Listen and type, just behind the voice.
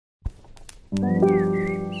I'm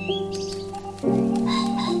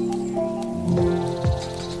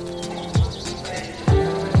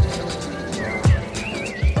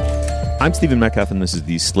Stephen Metcalf, and this is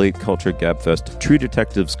the Slate Culture Gabfest True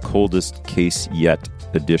Detective's Coldest Case Yet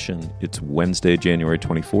edition. It's Wednesday, January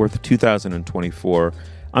 24th, 2024.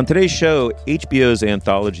 On today's show, HBO's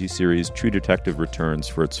anthology series True Detective returns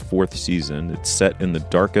for its fourth season. It's set in the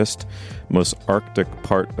darkest, most Arctic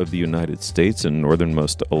part of the United States in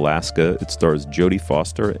northernmost Alaska. It stars Jodie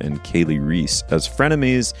Foster and Kaylee Reese as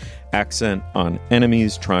frenemies, accent on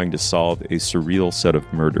enemies trying to solve a surreal set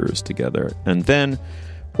of murders together. And then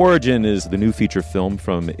Origin is the new feature film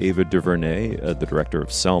from Ava DuVernay, the director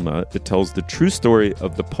of Selma. It tells the true story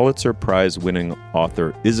of the Pulitzer Prize-winning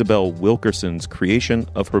author Isabel Wilkerson's creation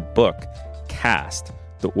of her book, Caste,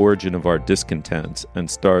 The Origin of Our Discontents, and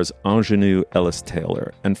stars Ingenue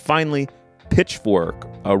Ellis-Taylor. And finally, Pitchfork,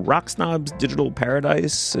 a rock snob's digital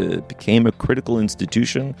paradise, became a critical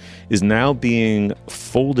institution, is now being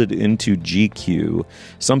folded into GQ.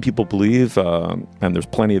 Some people believe, and there's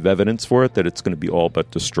plenty of evidence for it, that it's going to be all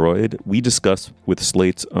but destroyed. We discuss with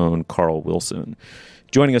Slate's own Carl Wilson.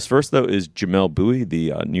 Joining us first, though, is Jamelle Bouie,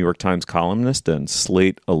 the New York Times columnist and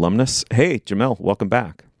Slate alumnus. Hey, Jamelle, welcome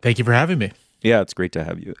back. Thank you for having me. Yeah, it's great to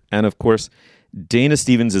have you. And, of course, Dana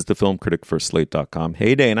Stevens is the film critic for Slate.com.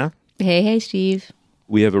 Hey, Dana. Hey, Steve.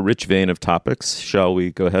 We have a rich vein of topics. Shall we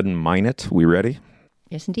go ahead and mine it? We ready?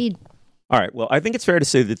 Yes, indeed. All right. Well, I think it's fair to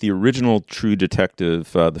say that the original True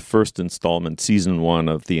Detective, the first installment, season 1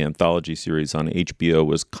 of the anthology series on HBO,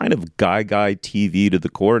 was kind of guy TV to the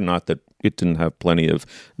core. Not that it didn't have plenty of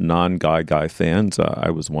non-guy fans. I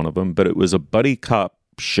was one of them. But it was a buddy cop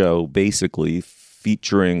show, basically,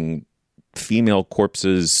 featuring female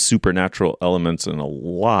corpses, supernatural elements, and a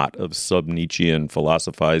lot of sub-Nietzschean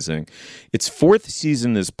philosophizing. Its fourth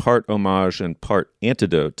season is part homage and part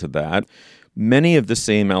antidote to that. Many of the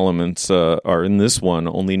same elements are in this one,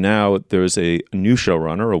 only now there's a new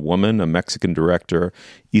showrunner, a woman, a Mexican director,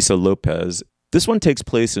 Isa Lopez. This one takes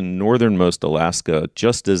place in northernmost Alaska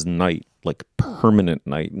just as night, like permanent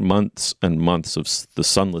night, months and months of the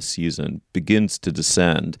sunless season, begins to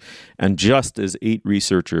descend. And just as 8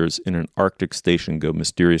 researchers in an Arctic station go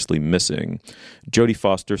mysteriously missing, Jodie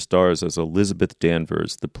Foster stars as Elizabeth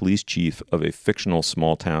Danvers, the police chief of a fictional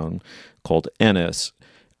small town called Ennis.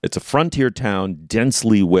 It's a frontier town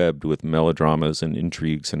densely webbed with melodramas and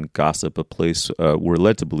intrigues and gossip, a place we're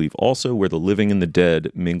led to believe also where the living and the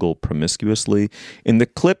dead mingle promiscuously. In the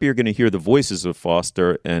clip, you're going to hear the voices of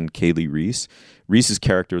Foster and Kaylee Reese. Reese's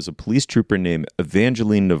character is a police trooper named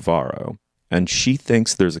Evangeline Navarro, and she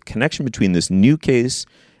thinks there's a connection between this new case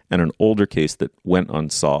and an older case that went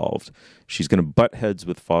unsolved. She's going to butt heads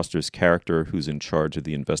with Foster's character, who's in charge of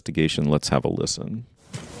the investigation. Let's have a listen.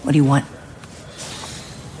 What do you want?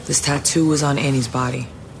 This tattoo was on Annie's body.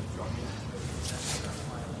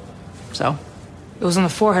 So? It was on the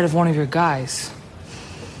forehead of one of your guys.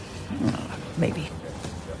 Maybe.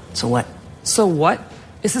 So what? So what?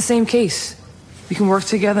 It's the same case. We can work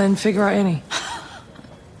together and figure out Annie.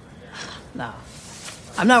 No.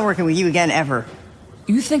 I'm not working with you again, ever.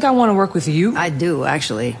 You think I want to work with you? I do,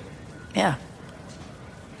 actually. Yeah.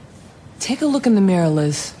 Take a look in the mirror,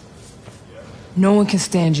 Liz. No one can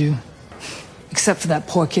stand you. Except for that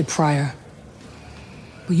poor kid Pryor.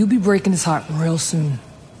 But you'll be breaking his heart real soon.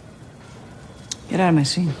 Get out of my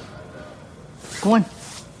scene. Go on.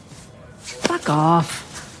 Fuck off.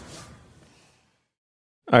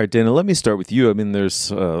 All right, Dana, let me start with you. I mean, there's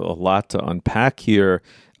a lot to unpack here.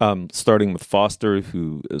 Starting with Foster,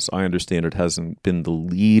 who, as I understand it, hasn't been the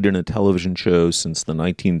lead in a television show since the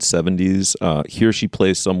 1970s. Here she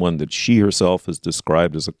plays someone that she herself has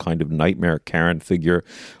described as a kind of nightmare Karen figure.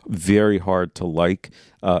 Very hard to like,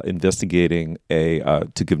 investigating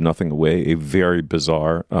to give nothing away, a very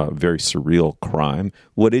bizarre, very surreal crime.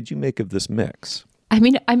 What did you make of this mix? I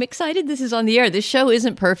mean, I'm excited this is on the air. This show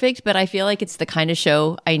isn't perfect, but I feel like it's the kind of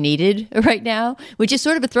show I needed right now, which is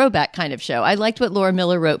sort of a throwback kind of show. I liked what Laura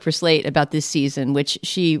Miller wrote for Slate about this season, which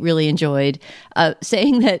she really enjoyed,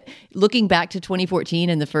 saying that looking back to 2014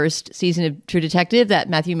 and the first season of True Detective, that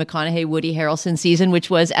Matthew McConaughey, Woody Harrelson season, which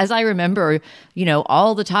was, as I remember, you know,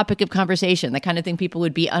 all the topic of conversation, the kind of thing people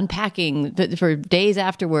would be unpacking for days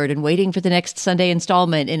afterward and waiting for the next Sunday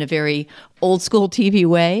installment in a very old school TV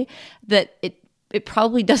way, that it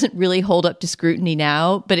probably doesn't really hold up to scrutiny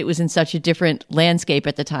now, but it was in such a different landscape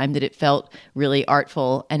at the time that it felt really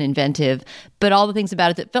artful and inventive. But all the things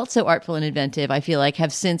about it that felt so artful and inventive, I feel like,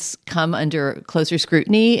 have since come under closer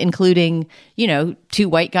scrutiny, including, you know, two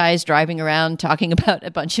white guys driving around talking about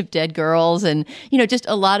a bunch of dead girls. And, you know, just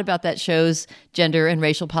a lot about that show's gender and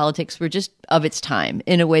racial politics were just of its time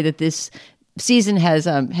in a way that this season has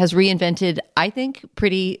reinvented, I think,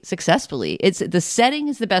 pretty successfully. It's the setting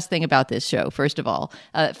is the best thing about this show. First of all,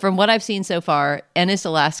 from what I've seen so far, Ennis,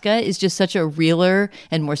 Alaska is just such a realer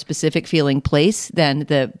and more specific feeling place than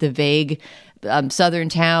the vague southern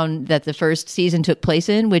town that the first season took place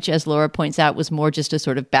in, which, as Laura points out, was more just a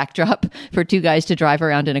sort of backdrop for two guys to drive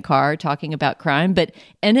around in a car talking about crime. But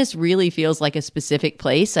Ennis really feels like a specific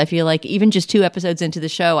place. I feel like even just 2 episodes into the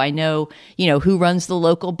show, I know, who runs the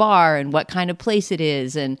local bar and what kind of place it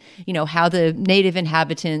is, and, how the native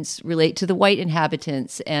inhabitants relate to the white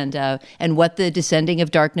inhabitants, and what the descending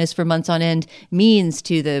of darkness for months on end means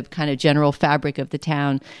to the kind of general fabric of the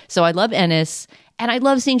town. So I love Ennis. And I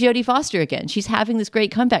love seeing Jodie Foster again. She's having this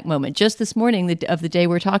great comeback moment. Just this morning of the day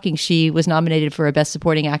we're talking, she was nominated for a Best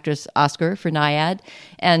Supporting Actress Oscar for Nyad.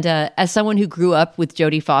 And as someone who grew up with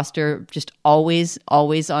Jodie Foster just always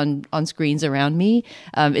on screens around me,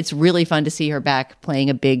 it's really fun to see her back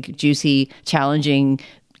playing a big, juicy, challenging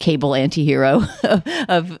cable anti-hero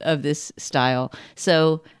of this style.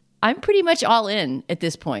 So I'm pretty much all in at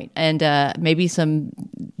this point, and maybe some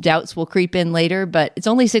doubts will creep in later, but it's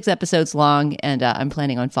only 6 episodes long, and I'm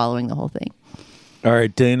planning on following the whole thing. All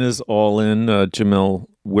right, Dana's all in. Jamil,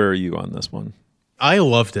 where are you on this one? I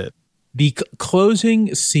loved it. The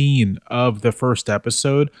closing scene of the first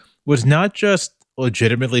episode was not just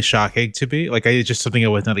legitimately shocking to me, it's just something I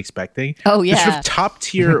was not expecting. Oh, yeah. It's sort of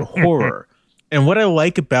top-tier horror. And what I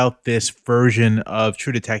like about this version of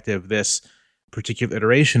True Detective, this particular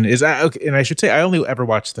iteration, is, and I should say, I only ever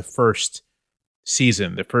watched the first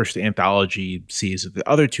season, the first anthology season. The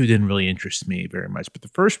other 2 didn't really interest me very much, but the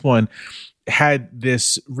first one had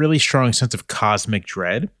this really strong sense of cosmic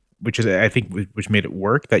dread, which is, I think, which made it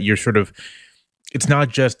work. That you're sort of, it's not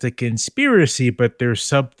just a conspiracy, but there's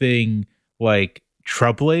something like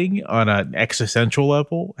troubling on an existential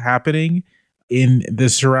level happening in the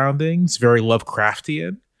surroundings, very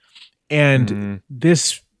Lovecraftian. And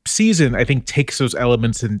this season, I think, takes those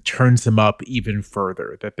elements and turns them up even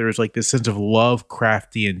further. That there's this sense of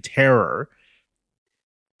Lovecraftian terror.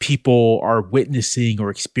 People are witnessing or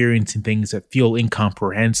experiencing things that feel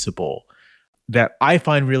incomprehensible, that I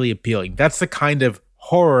find really appealing. That's the kind of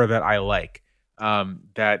horror that I like.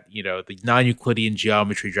 That, the non-Euclidean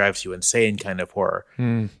geometry drives you insane kind of horror.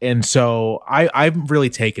 And so I'm really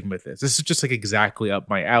taken with this. This is just exactly up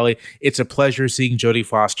my alley. It's a pleasure seeing Jodie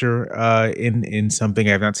Foster in something.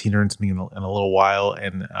 I've not seen her in something in a little while.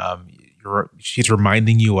 And she's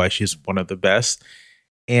reminding you why she's one of the best.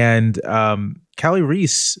 And Callie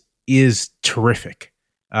Reese is terrific.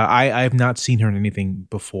 I have not seen her in anything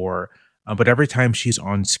before, but every time she's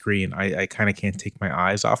on screen, I kind of can't take my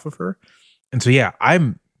eyes off of her. And so, yeah,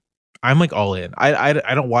 I'm all in. I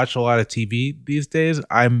don't watch a lot of TV these days.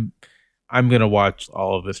 I'm gonna watch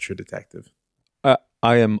all of this True Detective.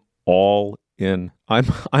 I am all in.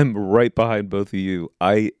 I'm right behind both of you.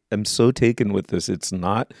 I am so taken with this. It's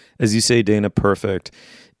not, as you say, Dana, perfect,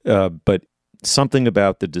 but something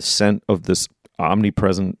about the descent of this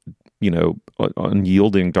omnipresent,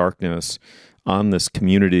 unyielding darkness on this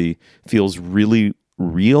community feels really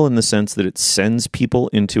real, in the sense that it sends people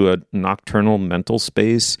into a nocturnal mental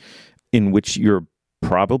space in which you're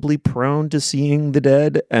probably prone to seeing the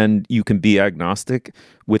dead, and you can be agnostic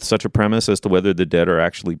with such a premise as to whether the dead are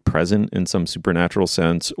actually present in some supernatural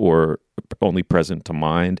sense or only present to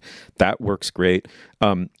mind. That works great.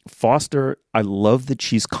 Foster, I love that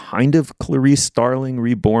she's kind of Clarice Starling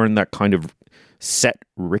reborn, that kind of set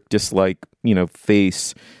rictus-like,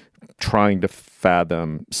 face, trying to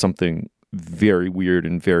fathom something very weird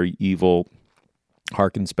and very evil.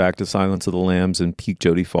 Harkens back to Silence of the Lambs and peak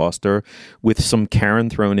Jodie Foster, with some Karen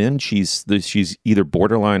thrown in. She's either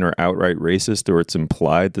borderline or outright racist, or it's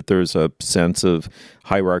implied that there's a sense of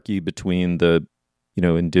hierarchy between the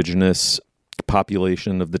indigenous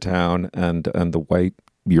population of the town and the white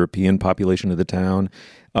European population of the town.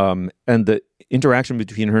 And the interaction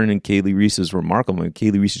between her and Kaylee Reese is remarkable.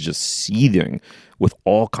 Kaylee Reese is just seething with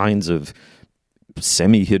all kinds of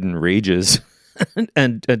semi-hidden rages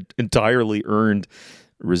and entirely earned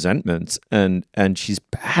resentments, and she's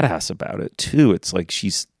badass about it too. It's like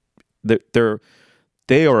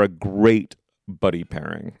they are a great buddy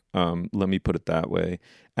pairing. Let me put it that way.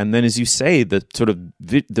 And then, as you say, the sort of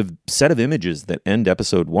the set of images that end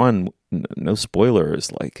episode 1, no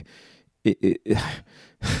spoilers,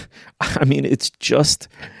 it's just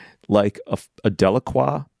like a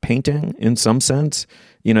Delacroix painting in some sense.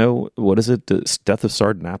 What is it? Death of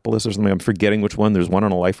Sardanapalus or something? I'm forgetting which one. There's one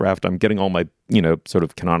on a life raft. I'm getting all my, sort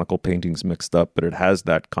of canonical paintings mixed up, but it has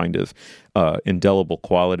that kind of indelible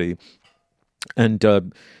quality. And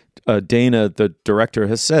Dana, the director,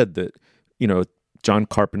 has said that, John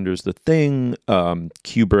Carpenter's The Thing,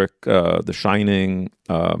 Kubrick, The Shining,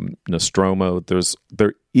 Nostromo.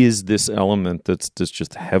 There is this element that's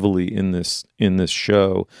just heavily in this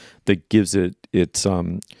show that gives it its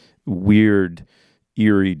weird,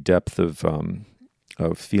 eerie depth of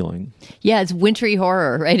feeling. Yeah, it's wintry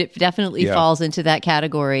horror, right? It definitely falls into that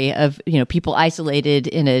category of, people isolated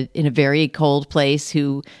in a very cold place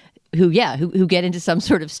who get into some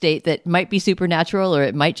sort of state that might be supernatural, or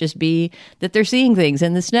it might just be that they're seeing things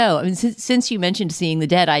in the snow. I mean, since you mentioned Seeing the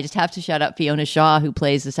Dead, I just have to shout out Fiona Shaw, who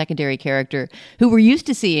plays the secondary character, who we're used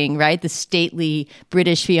to seeing, right? The stately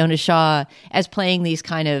British Fiona Shaw as playing these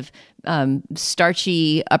kind of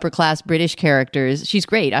starchy upper class British characters. She's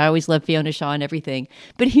great. I always love Fiona Shaw and everything.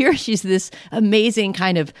 But here she's this amazing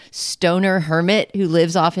kind of stoner hermit who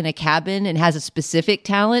lives off in a cabin and has a specific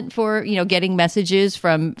talent for, getting messages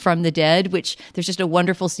from the dead, which there's just a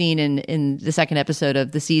wonderful scene in the second episode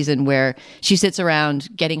of the season where she sits around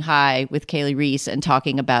getting high with Kaylee Reese and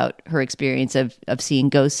talking about her experience of seeing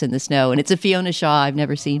ghosts in the snow. And it's a Fiona Shaw I've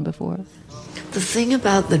never seen before. The thing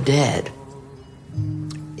about the dead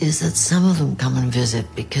is that some of them come and visit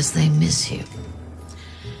because they miss you.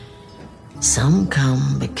 Some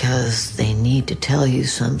come because they need to tell you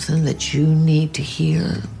something that you need to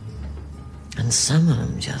hear. And some of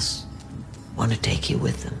them just want to take you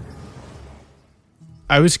with them.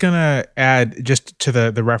 I was going to add just to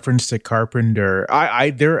the reference to Carpenter. I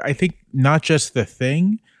think not just The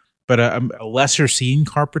Thing, but a lesser seen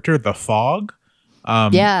Carpenter, The Fog.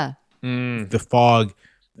 The Fog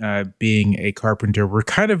being a Carpenter were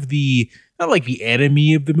kind of not like the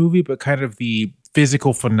enemy of the movie, but kind of the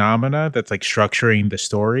physical phenomena that's like structuring the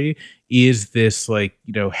story is this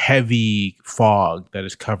heavy fog that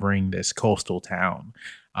is covering this coastal town.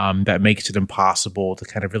 That makes it impossible to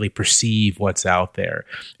kind of really perceive what's out there.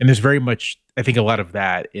 And there's very much, I think, a lot of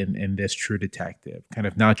that in this True Detective, kind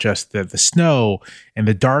of not just the snow and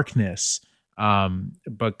the darkness,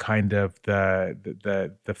 but kind of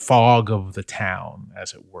the fog of the town,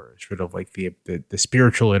 as it were, sort of like the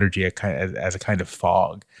spiritual energy as a kind of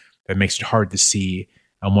fog that makes it hard to see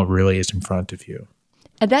what really is in front of you.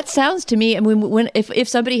 And that sounds to me, I mean, if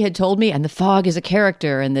somebody had told me, and the fog is a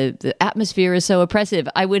character and the atmosphere is so oppressive,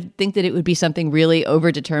 I would think that it would be something really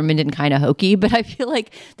overdetermined and kind of hokey. But I feel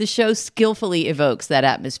like the show skillfully evokes that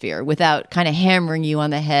atmosphere without kind of hammering you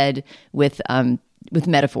on the head with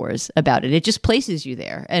metaphors about it. It just places you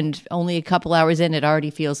there. And only a couple hours in, it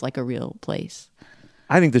already feels like a real place.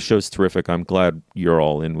 I think the show's terrific. I'm glad you're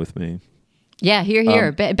all in with me. Yeah,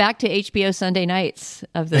 here. Back to HBO Sunday nights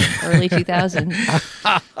of the early 2000s.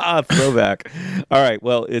 Throwback. All right.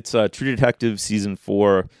 Well, it's True Detective Season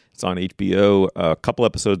 4. It's on HBO. A couple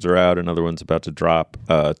episodes are out. Another one's about to drop.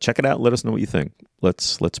 Check it out. Let us know what you think.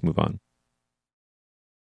 Let's move on.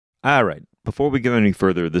 All right. Before we go any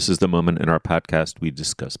further, this is the moment in our podcast we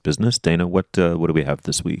discuss business. Dana, what do we have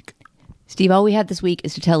this week? Steve, all we have this week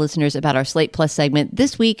is to tell listeners about our Slate Plus segment.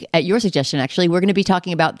 This week, at your suggestion, actually, we're going to be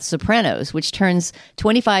talking about The Sopranos, which turns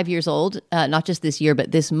 25 years old, not just this year,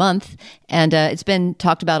 but this month. And it's been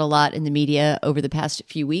talked about a lot in the media over the past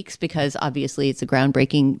few weeks because obviously it's a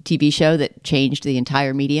groundbreaking TV show that changed the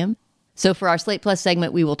entire medium. So for our Slate Plus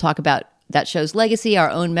segment, we will talk about that show's legacy, our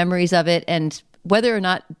own memories of it, and whether or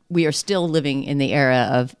not we are still living in the era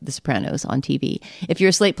of The Sopranos on TV. If you're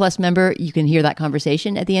a Slate Plus member, you can hear that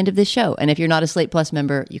conversation at the end of this show. And if you're not a Slate Plus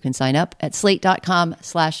member, you can sign up at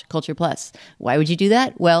slate.com/cultureplus. Why would you do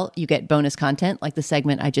that? Well, you get bonus content like the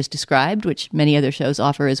segment I just described, which many other shows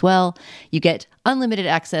offer as well. You get unlimited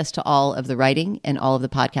access to all of the writing and all of the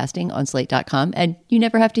podcasting on slate.com, and you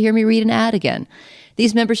never have to hear me read an ad again.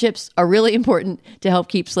 These memberships are really important to help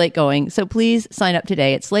keep Slate going. So please sign up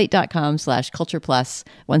today at slate.com/cultureplus.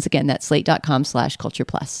 Once again, that's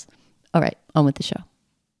slate.com/cultureplus. All right, on with the show.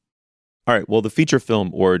 All right. Well, the feature film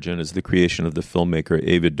Origin is the creation of the filmmaker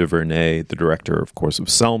Ava DuVernay, the director, of course, of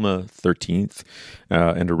Selma, 13th,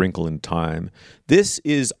 and A Wrinkle in Time. This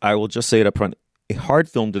is, I will just say it up front, a hard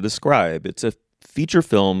film to describe. It's a feature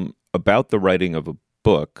film about the writing of a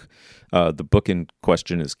book. The book in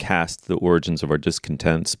question is Cast: The Origins of Our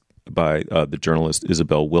Discontents by the journalist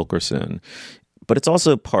Isabel Wilkerson. But it's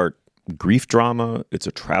also part grief drama. It's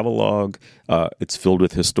a travelogue. It's filled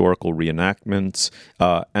with historical reenactments.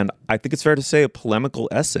 And I think it's fair to say a polemical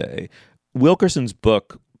essay. Wilkerson's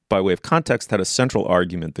book, by way of context, had a central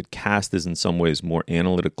argument that caste is in some ways more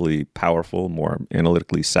analytically powerful, more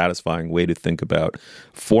analytically satisfying way to think about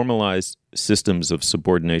formalized systems of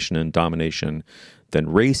subordination and domination than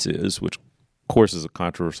race is, which of course is a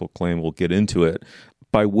controversial claim. We'll get into it.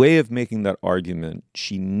 by way of making that argument,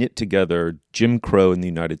 she knit together Jim Crow in the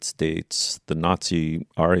United States, the Nazi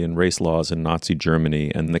Aryan race laws in Nazi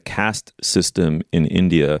Germany, and the caste system in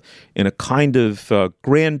India in a kind of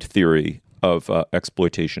grand theory of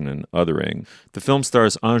exploitation and othering. The film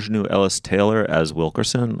stars Ingenue Ellis Taylor as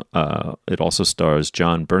Wilkerson. It also stars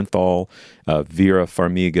John Bernthal, Vera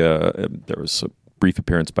Farmiga. There was a brief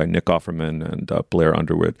appearance by Nick Offerman and Blair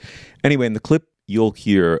Underwood. Anyway, in the clip, you'll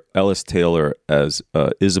hear Ellis Taylor as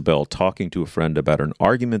Isabel talking to a friend about an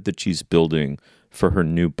argument that she's building for her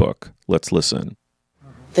new book. Let's listen.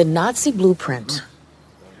 The Nazi blueprint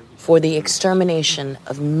for the extermination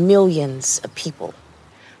of millions of people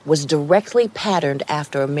was directly patterned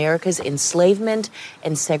after America's enslavement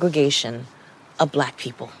and segregation of black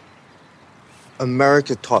people.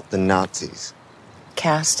 America taught the Nazis.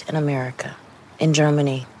 Caste in America, in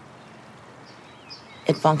Germany,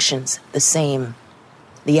 it functions the same.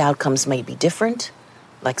 The outcomes may be different,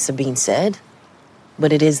 like Sabine said,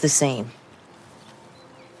 but it is the same.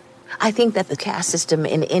 I think that the caste system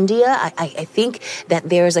in India, I think that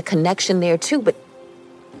there's a connection there too, but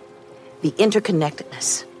the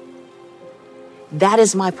interconnectedness, that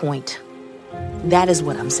is my point. That is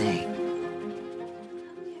what I'm saying.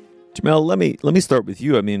 Jamel, let me start with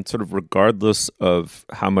you. I mean, sort of regardless of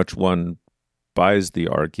how much one buys the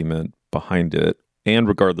argument behind it, and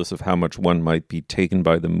regardless of how much one might be taken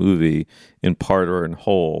by the movie in part or in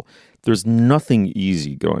whole, there's nothing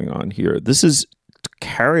easy going on here. This is to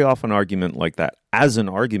carry off an argument like that as an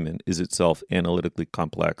argument is itself analytically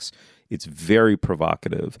complex. It's very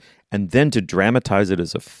provocative. And then to dramatize it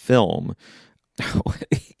as a film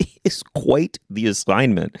is quite the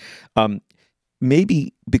assignment.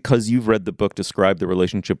 Maybe because you've read the book, describe the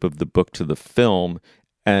relationship of the book to the film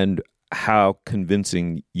and how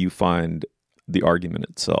convincing you find the argument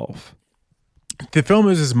itself. The film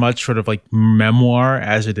is as much sort of like memoir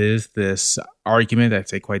as it is this argument, I'd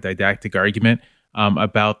say quite didactic argument,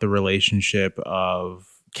 about the relationship of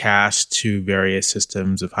caste to various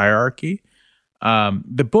systems of hierarchy.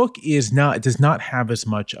 The book does not have as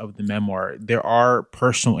much of the memoir. There are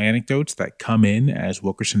personal anecdotes that come in as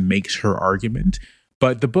Wilkerson makes her argument,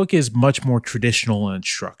 but the book is much more traditional in its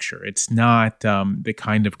structure. It's not the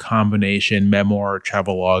kind of combination memoir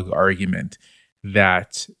travelogue argument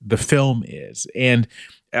that the film is. And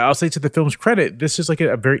I'll say to the film's credit, this is like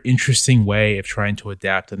a very interesting way of trying to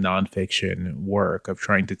adapt a nonfiction work, of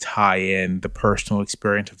trying to tie in the personal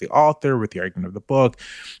experience of the author with the argument of the book,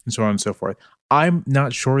 and so on and so forth. I'm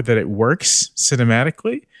not sure that it works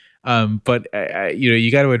cinematically, but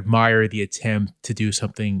you got to admire the attempt to do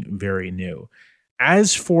something very new.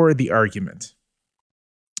 As for the argument,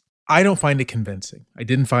 I don't find it convincing. I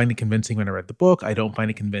didn't find it convincing when I read the book. I don't find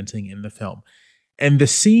it convincing in the film. And the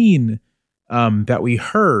scene that we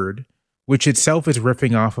heard, which itself is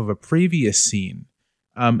riffing off of a previous scene,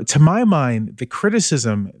 to my mind, the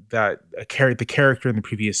criticism that the character in the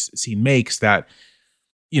previous scene makes that,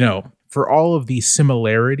 for all of these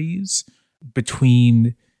similarities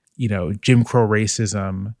between, Jim Crow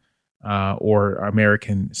racism or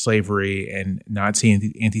American slavery and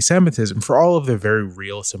Nazi anti-Semitism, for all of the very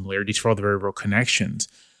real similarities, for all the very real connections,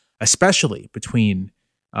 especially between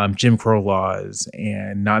Jim Crow laws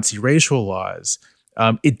and Nazi racial laws,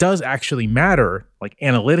 it does actually matter, like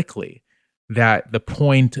analytically, that the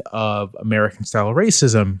point of American-style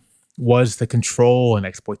racism was the control and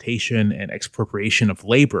exploitation and expropriation of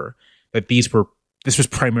labor. That this was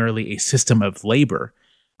primarily a system of labor,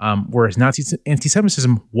 whereas Nazi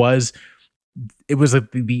anti-Semitism was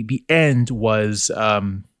the end was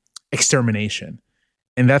extermination,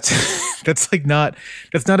 and that's not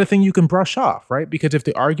a thing you can brush off, right? Because if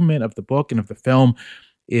the argument of the book and of the film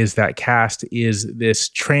is that caste is this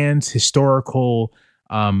trans-historical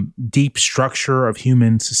deep structure of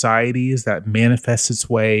human societies that manifests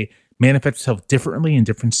itself differently in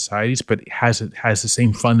different societies, but it has the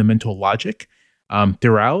same fundamental logic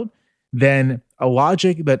throughout, then a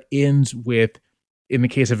logic that ends with, in the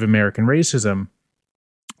case of American racism,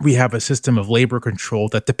 we have a system of labor control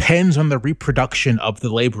that depends on the reproduction of the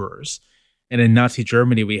laborers. And in Nazi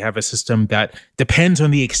Germany, we have a system that depends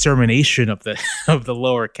on the extermination of the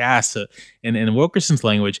lower caste. In Wilkerson's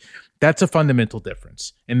language, that's a fundamental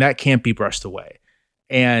difference, and that can't be brushed away.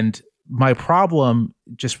 And my problem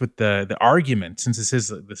just with the argument, since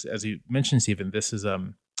this, as you mentioned, Stephen,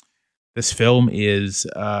 this film is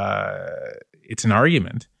it's an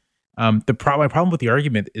argument. My problem with the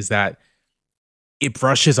argument is that it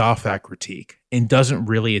brushes off that critique and doesn't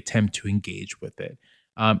really attempt to engage with it.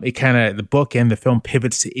 The book and the film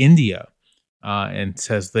pivots to India and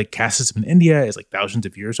says the caste system in India is like thousands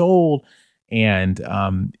of years old, And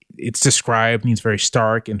it's described in these very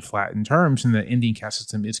stark and flattened terms, and the Indian caste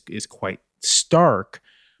system is quite stark.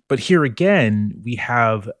 But here again, we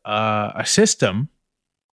have a system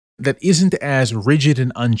that isn't as rigid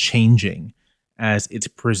and unchanging as it's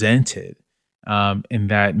presented. And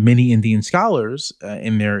that many Indian scholars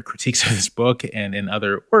in their critiques of this book and in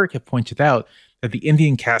other work have pointed out that the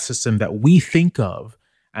Indian caste system that we think of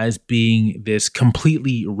as being this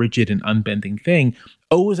completely rigid and unbending thing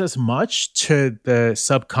owes as much to the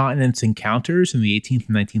subcontinent's encounters in the 18th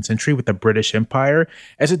and 19th century with the British Empire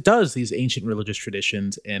as it does these ancient religious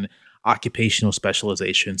traditions and occupational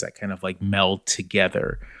specializations that kind of like meld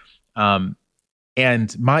together.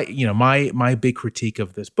 And my big critique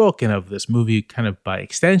of this book and of this movie, kind of by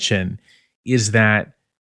extension, is that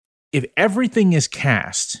if everything is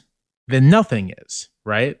caste, then nothing is,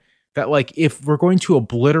 right? That like if we're going to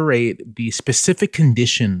obliterate the specific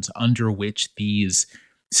conditions under which these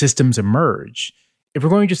systems emerge, if we're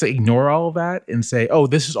going to just ignore all of that and say, oh,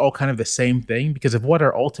 this is all kind of the same thing because of what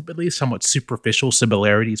are ultimately somewhat superficial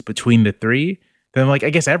similarities between the three, then like I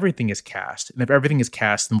guess everything is caste. And if everything is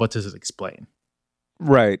caste, then what does it explain?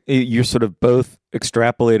 Right. You're sort of both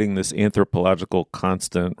extrapolating this anthropological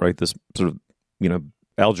constant, right? This sort of,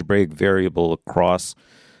 algebraic variable across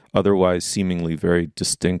otherwise seemingly very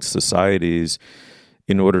distinct societies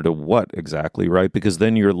in order to what exactly, right? Because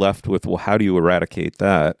then you're left with, well, how do you eradicate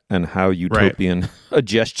that? And how utopian a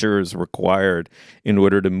gesture is required in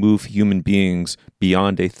order to move human beings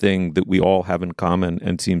beyond a thing that we all have in common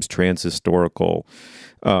and seems transhistorical.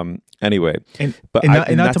 Anyway,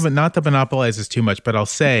 not to monopolize this too much, but I'll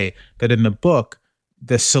say that in the book,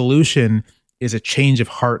 the solution is a change of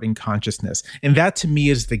heart and consciousness. And that to me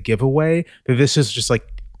is the giveaway that this is just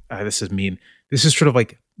like, this is mean. This is sort of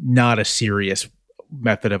like not a serious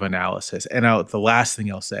method of analysis. And the last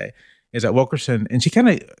thing I'll say is that Wilkerson, and she kind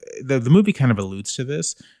of, the movie kind of alludes to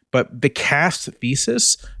this, but the caste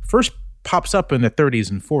thesis first pops up in the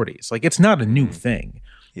 30s and 40s. Like it's not a new thing.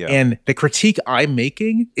 Yeah. And the critique I'm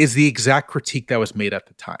making is the exact critique that was made at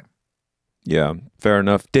the time. Yeah, fair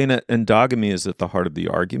enough. Dana, endogamy is at the heart of the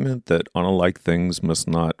argument that unalike things must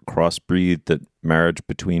not crossbreed, that marriage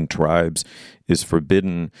between tribes is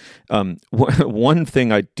forbidden. One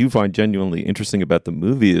thing I do find genuinely interesting about the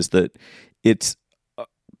movie is that it's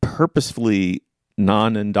purposefully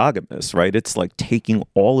non-endogamous, right? It's like taking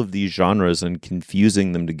all of these genres and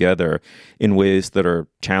confusing them together in ways that are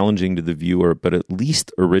challenging to the viewer, but at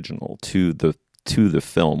least original to the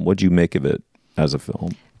film. What'd you make of it as a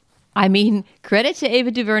film? I mean, credit to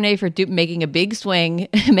Ava DuVernay for making a big swing,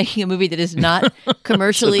 making a movie that is not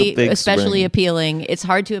commercially especially appealing. It's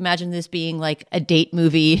hard to imagine this being like a date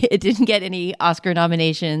movie. It didn't get any Oscar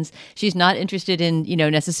nominations. She's not interested in,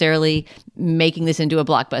 necessarily making this into a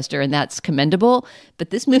blockbuster, and that's commendable.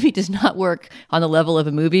 But this movie does not work on the level of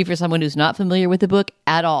a movie for someone who's not familiar with the book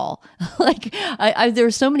at all. Like, there were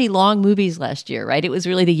so many long movies last year, right? It was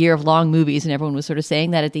really the year of long movies, and everyone was sort of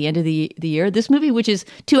saying that at the end of the year. This movie, which is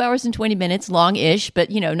 2 hours and 20 minutes, long-ish,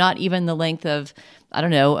 but, not even the length of, I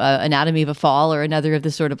don't know, Anatomy of a Fall or another of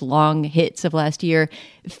the sort of long hits of last year,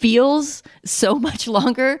 feels so much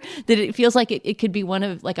longer that it feels like it could be one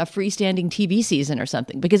of like a freestanding TV season or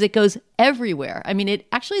something, because it goes everywhere. I mean, it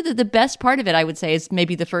actually, the best part of it, I would say, is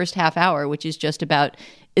maybe the first half hour, which is just about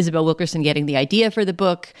Isabel Wilkerson getting the idea for the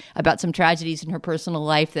book, about some tragedies in her personal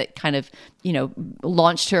life that kind of,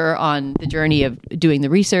 launched her on the journey of doing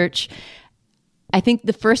the research. I think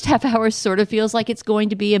the first half hour sort of feels like it's going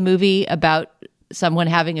to be a movie about someone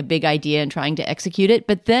having a big idea and trying to execute it.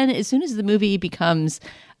 But then as soon as the movie becomes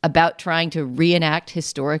about trying to reenact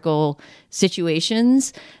historical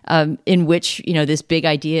situations in which, this big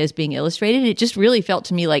idea is being illustrated, it just really felt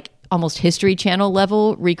to me like almost History Channel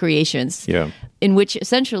level recreations. Yeah. In which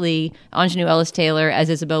essentially Anjanou Ellis-Taylor as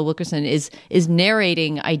Isabel Wilkerson is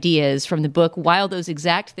narrating ideas from the book while those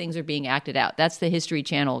exact things are being acted out. That's the History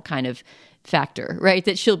Channel kind of factor, right?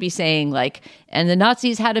 That she'll be saying like, and the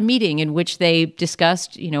Nazis had a meeting in which they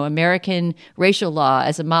discussed, American racial law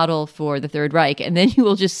as a model for the Third Reich. And then you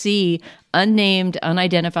will just see unnamed,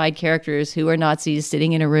 unidentified characters who are Nazis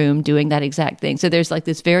sitting in a room doing that exact thing. So there's like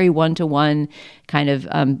this very one-to-one kind of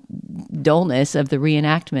dullness of the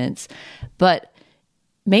reenactments. But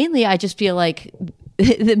mainly I just feel like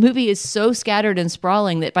the movie is so scattered and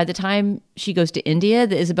sprawling that by the time she goes to India,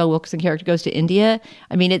 the Isabel Wilkerson character goes to India,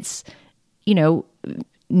 I mean, it's,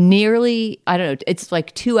 nearly, I don't know, it's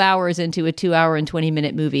like 2 hours into a 2 hour and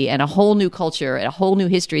 20-minute movie, and a whole new culture and a whole new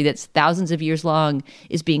history that's thousands of years long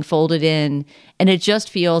is being folded in. And it just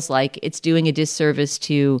feels like it's doing a disservice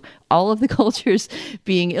to all of the cultures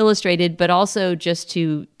being illustrated, but also just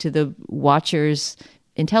to the watchers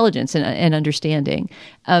intelligence and understanding.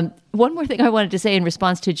 One more thing I wanted to say in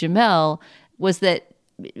response to Jamel was that,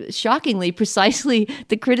 shockingly, precisely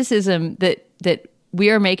the criticism that we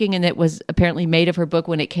are making and that was apparently made of her book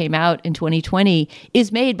when it came out in 2020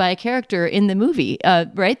 is made by a character in the movie,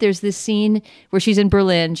 right? There's this scene where she's in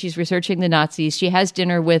Berlin, she's researching the Nazis, she has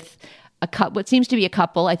dinner with what seems to be a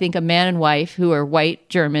couple, I think a man and wife who are white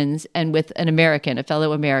Germans, and with an American, a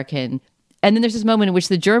fellow American. And then there's this moment in which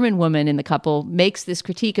the German woman in the couple makes this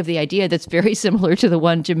critique of the idea that's very similar to the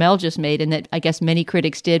one Jamel just made, and that I guess many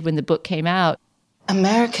critics did when the book came out.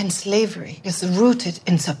 American slavery is rooted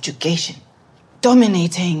in subjugation,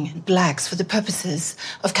 dominating blacks for the purposes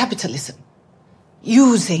of capitalism,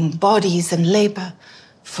 using bodies and labor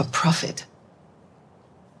for profit.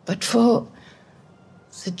 But for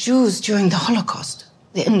the Jews during the Holocaust,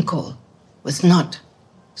 the end goal was not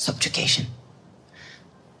subjugation.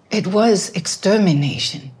 It was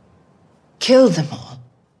extermination. Kill them all.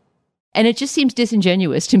 And it just seems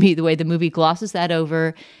disingenuous to me the way the movie glosses that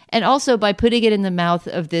over. And also by putting it in the mouth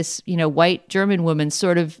of this, white German woman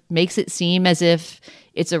sort of makes it seem as if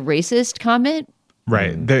it's a racist comment.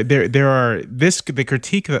 Right. There are the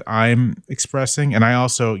critique that I'm expressing, and I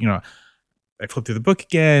also, I flipped through the book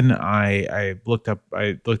again. I looked up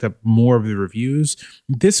more of the reviews.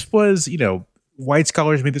 This was, white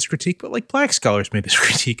scholars made this critique, but like black scholars made this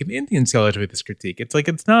critique and Indian scholars made this critique. It's like,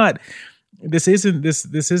 it's not, this isn't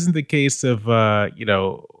the case of, as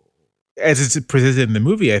it's presented in the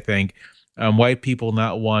movie, I think, white people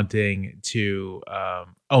not wanting to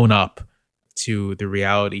own up to the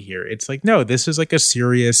reality here. It's like, no, this is like a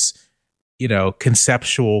serious,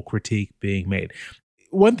 conceptual critique being made.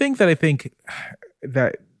 One thing that I think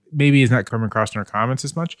that maybe is not coming across in our comments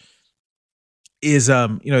as much is,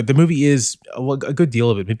 the movie is a good deal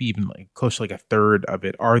of it, maybe even like close to like a third of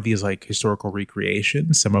it are these like historical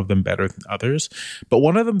recreations, some of them better than others. But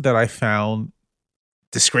one of them that I found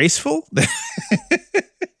disgraceful,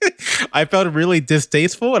 I found really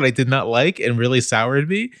distasteful and I did not like and really soured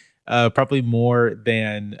me, probably more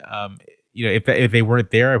than, if they weren't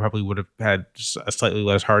there, I probably would have had just a slightly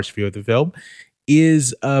less harsh view of the film.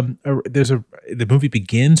 The movie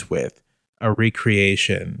begins with a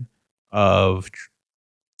recreation of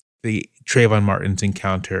the Trayvon Martin's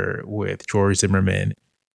encounter with George Zimmerman.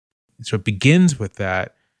 So it begins with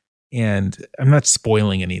that, and I'm not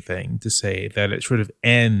spoiling anything to say that it sort of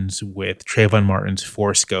ends with Trayvon Martin's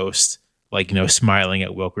Force Ghost, smiling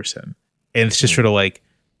at Wilkerson, and it's just sort of like,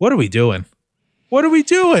 what are we doing? What are we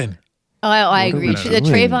doing? Oh, I agree. The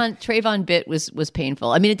Trayvon bit was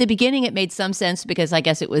painful. I mean, at the beginning, it made some sense because I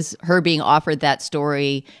guess it was her being offered that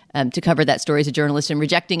story to cover that story as a journalist and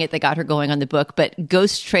rejecting it that got her going on the book. But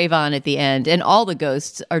Ghost Trayvon at the end, and all the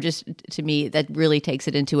ghosts are just, to me, that really takes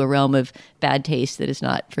it into a realm of bad taste that is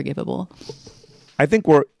not forgivable. I think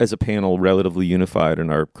we're, as a panel, relatively unified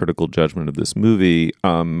in our critical judgment of this movie.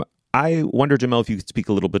 I wonder, Jamel, if you could speak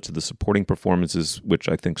a little bit to the supporting performances, which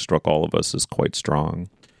I think struck all of us as quite strong.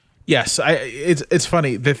 Yes, it's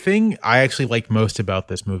funny. The thing I actually like most about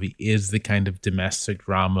this movie is the kind of domestic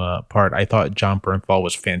drama part. I thought John Bernthal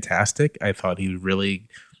was fantastic. I thought he was really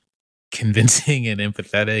convincing and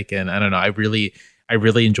empathetic, and I don't know. I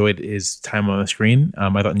really enjoyed his time on the screen. I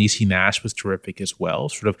thought Niecy Nash was terrific as well.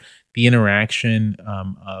 Sort of the interaction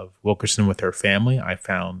of Wilkerson with her family, I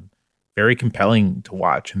found very compelling to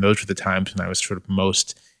watch, and those were the times when I was sort of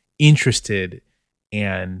most interested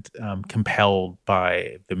and compelled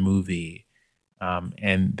by the movie,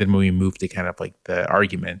 and then when we moved to kind of like the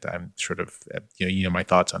argument, I'm sort of my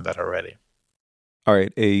thoughts on that already. All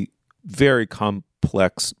right, a very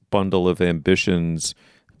complex bundle of ambitions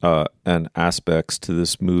and aspects to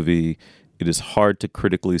this movie. It is hard to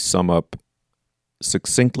critically sum up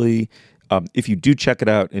succinctly. If you do check it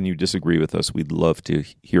out and you disagree with us, we'd love to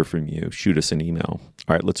hear from you. Shoot us an email.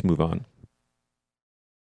 All right, let's move on.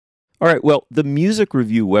 All right, well, the music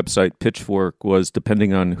review website Pitchfork was,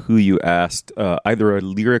 depending on who you asked, either a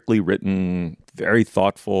lyrically written, very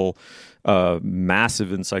thoughtful,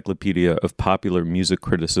 massive encyclopedia of popular music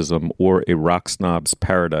criticism or a rock snob's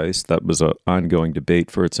paradise. That was an ongoing debate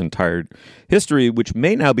for its entire history, which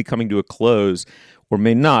may now be coming to a close or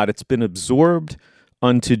may not. It's been absorbed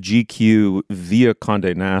onto GQ via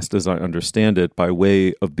Condé Nast, as I understand it, by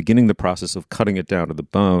way of beginning the process of cutting it down to the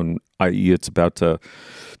bone, i.e. it's about to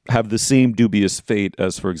have the same dubious fate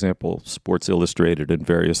as, for example, Sports Illustrated and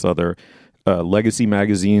various other legacy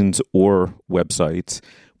magazines or websites.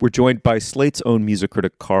 We're joined by Slate's own music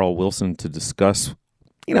critic Carl Wilson to discuss,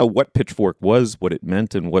 what Pitchfork was, what it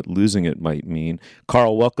meant, and what losing it might mean.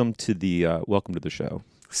 Carl, welcome to the show.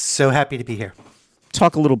 So happy to be here.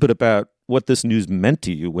 Talk a little bit about what this news meant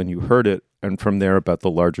to you when you heard it, and from there about the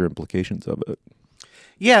larger implications of it.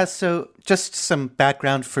 Yeah, so just some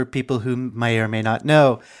background for people who may or may not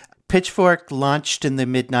know. Pitchfork launched in the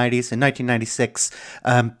mid-90s, in 1996,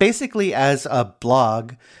 basically as a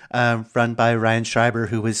blog run by Ryan Schreiber,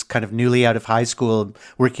 who was kind of newly out of high school,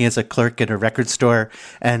 working as a clerk in a record store,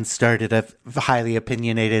 and started a highly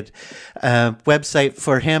opinionated website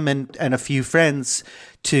for him and a few friends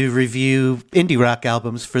to review indie rock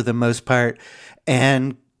albums for the most part,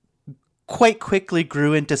 and quite quickly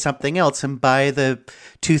grew into something else. And by the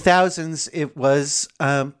 2000s, it was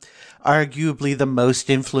arguably the most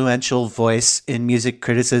influential voice in music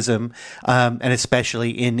criticism, and especially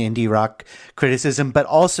in indie rock criticism, but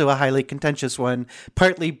also a highly contentious one,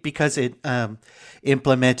 partly because it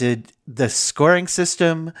implemented the scoring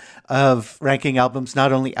system of ranking albums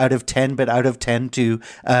not only out of 10, but out of 10 to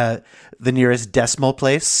the nearest decimal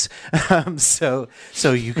place. So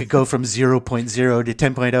you could go from 0.0 to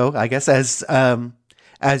 10.0, I guess,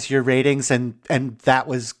 as your ratings, and that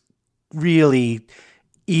was really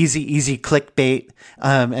easy clickbait,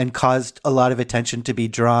 and caused a lot of attention to be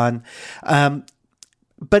drawn.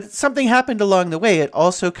 But something happened along the way. It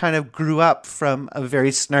also kind of grew up from a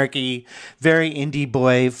very snarky, very indie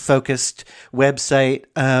boy focused website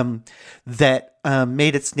that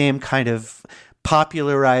made its name kind of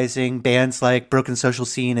popularizing bands like Broken Social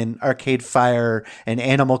Scene and Arcade Fire and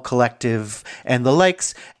Animal Collective and the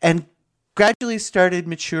likes, and gradually started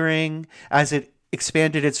maturing as it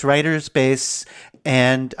expanded its writers base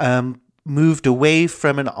and moved away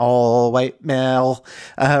from an all-white male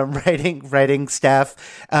writing staff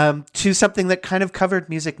to something that kind of covered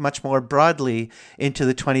music much more broadly into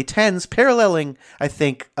the 2010s, paralleling, I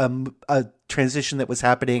think, a transition that was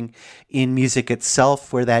happening in music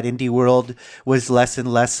itself, where that indie world was less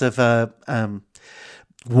and less of a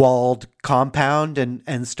walled compound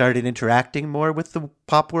and started interacting more with the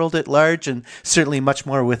pop world at large, and certainly much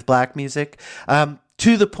more with black music.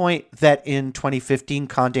 To the point that in 2015,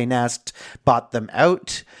 Condé Nast bought them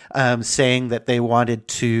out, saying that they wanted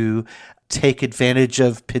to take advantage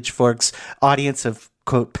of Pitchfork's audience of,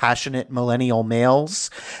 quote, passionate millennial males.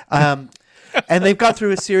 And they've gone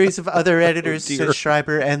through a series of other editors since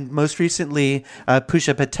Schreiber, and most recently,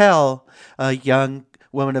 Pooja Patel, a young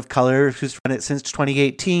woman of color who's run it since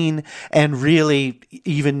 2018, and really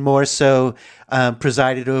even more so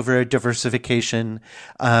presided over a diversification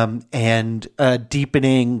and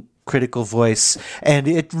deepening critical voice. And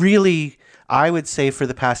it really, I would say, for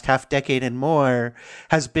the past half decade and more,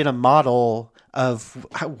 has been a model of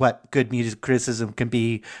what good music criticism can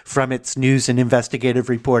be, from its news and investigative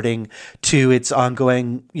reporting to its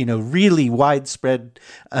ongoing, really widespread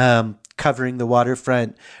covering the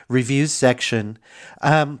waterfront reviews section.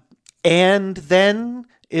 And then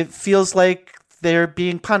it feels like they're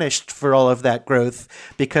being punished for all of that growth,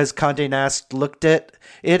 because Condé Nast looked at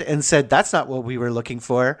it and said, that's not what we were looking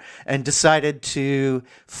for, and decided to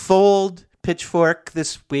fold Pitchfork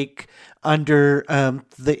this week under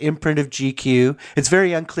the imprint of GQ. It's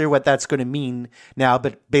very unclear what that's going to mean now,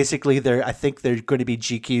 but basically I think they're going to be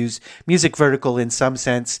GQ's music vertical in some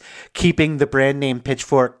sense, keeping the brand name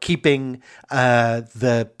Pitchfork, keeping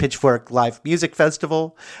the Pitchfork Live Music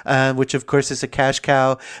Festival, which of course is a cash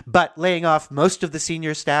cow, but laying off most of the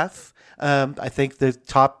senior staff. I think the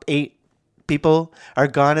top 8 people are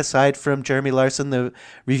gone, aside from Jeremy Larson, the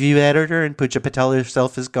review editor, and Pooja Patel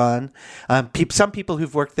herself is gone. Some people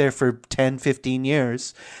who've worked there for 10, 15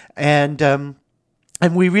 years. And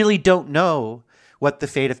we really don't know what the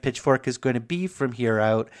fate of Pitchfork is going to be from here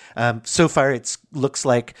out. So far, it looks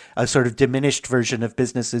like a sort of diminished version of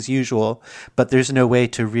business as usual, but there's no way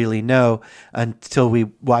to really know until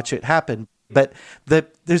we watch it happen. But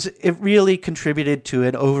it really contributed to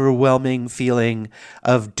an overwhelming feeling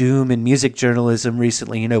of doom in music journalism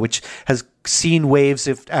recently, which has seen waves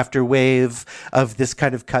after wave of this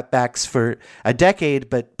kind of cutbacks for a decade,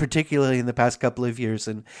 but particularly in the past couple of years,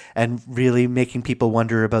 and really making people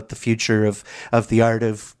wonder about the future of the art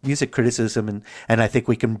of music criticism. And I think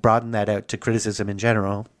we can broaden that out to criticism in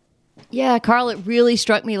general. Yeah, Carl, it really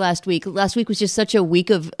struck me last week. Last week was just such a week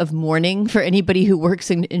of mourning for anybody who works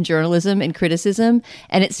in journalism and criticism.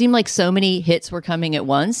 And it seemed like so many hits were coming at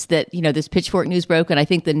once that, this Pitchfork news broke. And I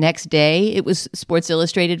think the next day it was Sports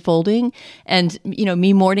Illustrated folding. And,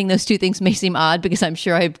 me mourning those two things may seem odd, because I'm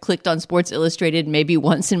sure I've clicked on Sports Illustrated maybe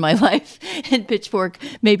once in my life and Pitchfork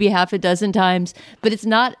maybe half a dozen times. But it's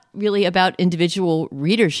not really about individual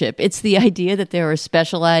readership. It's the idea that there are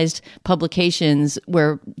specialized publications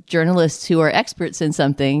where journalists who are experts in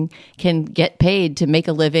something can get paid to make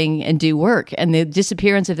a living and do work. And the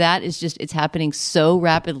disappearance of that is it's happening so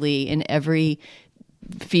rapidly in every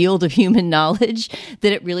field of human knowledge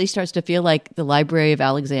that it really starts to feel like the Library of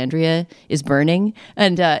Alexandria is burning.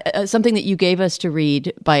 And something that you gave us to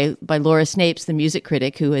read by Laura Snapes, the music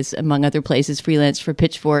critic, who has, among other places, freelanced for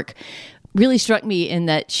Pitchfork, really struck me in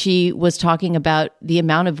that she was talking about the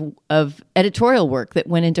amount of editorial work that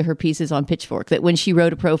went into her pieces on Pitchfork, that when she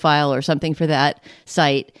wrote a profile or something for that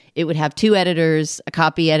site, it would have 2 editors, a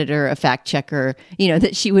copy editor, a fact checker,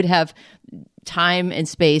 that she would have time and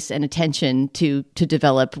space and attention to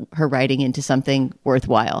develop her writing into something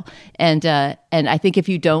worthwhile. And I think if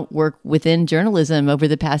you don't work within journalism over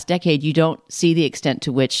the past decade, you don't see the extent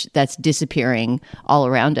to which that's disappearing all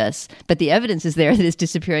around us. But the evidence is there that it's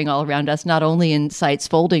disappearing all around us, not only in sites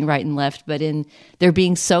folding right and left, but in there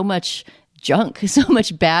being so much junk, so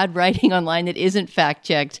much bad writing online that isn't fact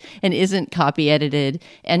checked and isn't copy edited,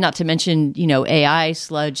 and not to mention, AI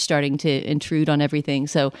sludge starting to intrude on everything.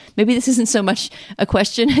 So maybe this isn't so much a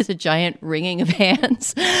question as a giant wringing of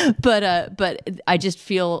hands, but I just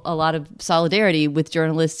feel a lot of solidarity with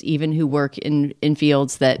journalists, even who work in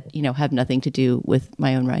fields that have nothing to do with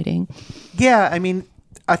my own writing. Yeah, I mean,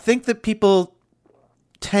 I think that people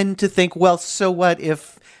tend to think, well, so what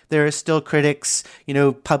if there are still critics,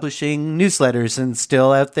 publishing newsletters and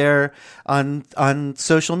still out there on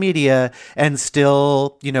social media and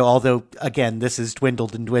still, although again, this has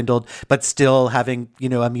dwindled and dwindled, but still having,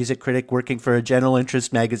 a music critic working for a general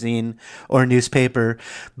interest magazine or newspaper.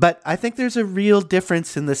 But I think there's a real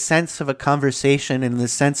difference in the sense of a conversation and the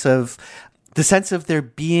sense of there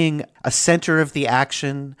being a center of the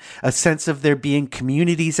action, a sense of there being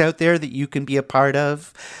communities out there that you can be a part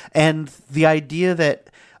of, and the idea that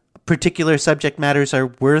particular subject matters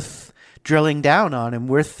are worth drilling down on and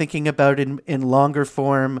worth thinking about in longer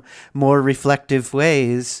form, more reflective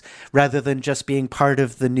ways, rather than just being part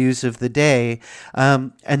of the news of the day.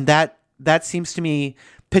 And that seems to me,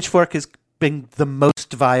 Pitchfork has been the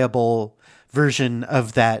most viable version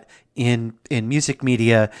of that in music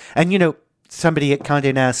media. And, somebody at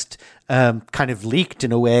Condé Nast kind of leaked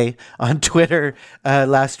in a way on Twitter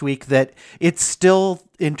last week that it's still,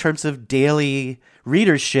 in terms of daily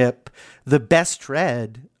readership, the best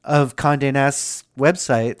read of Condé Nast's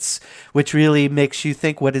websites, which really makes you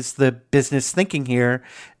think, what is the business thinking here?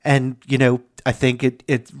 And, I think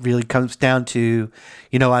it really comes down to,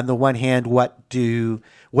 on the one hand, what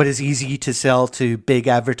is easy to sell to big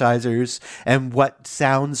advertisers and what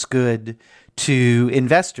sounds good to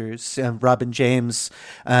investors. Robin James,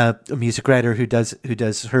 a music writer who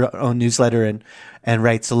does her own newsletter and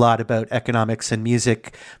writes a lot about economics and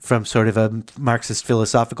music from sort of a Marxist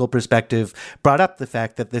philosophical perspective, brought up the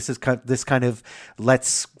fact that this kind of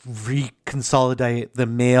let's reconsolidate the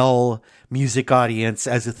male music audience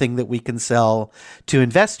as a thing that we can sell to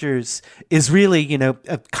investors is really,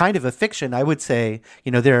 a kind of a fiction. I would say,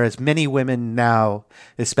 there are as many women now,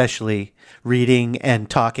 especially reading and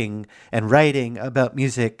talking and writing about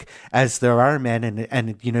music as there are men,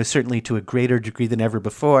 and certainly to a greater degree than ever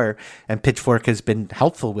before. And Pitchfork has been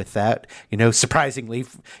helpful with that, surprisingly,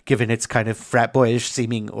 given its kind of frat boyish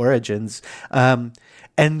seeming origins.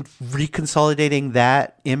 And reconsolidating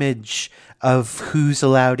that image of who's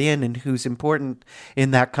allowed in and who's important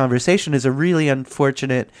in that conversation is a really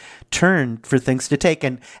unfortunate turn for things to take.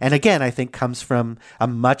 And again, I think comes from a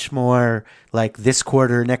much more like this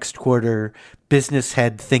quarter, next quarter business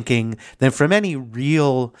head thinking than from any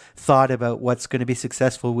real thought about what's going to be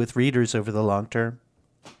successful with readers over the long term.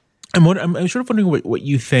 I'm sort of wondering what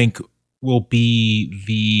you think will be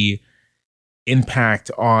the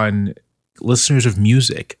impact on listeners of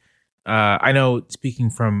music. I know, speaking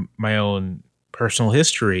from my own personal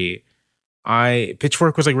history,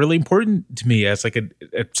 Pitchfork was really important to me as a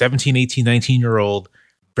 17, 18, 19-year-old,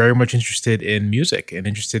 very much interested in music and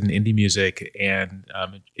interested in indie music and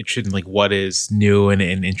interested in what is new and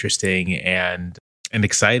interesting and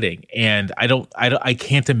exciting. And I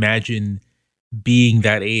can't imagine being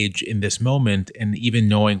that age in this moment and even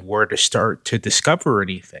knowing where to start to discover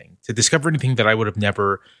anything that I would have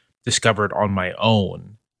never discovered on my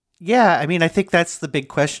own. Yeah, I mean, I think that's the big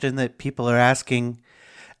question that people are asking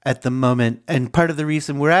at the moment. And part of the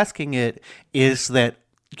reason we're asking it is that,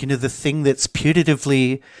 the thing that's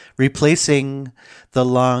putatively replacing the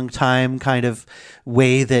long time kind of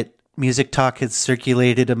way that music talk has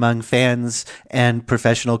circulated among fans and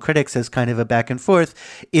professional critics as kind of a back and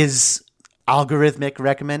forth is algorithmic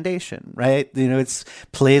recommendation, right? It's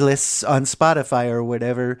playlists on Spotify or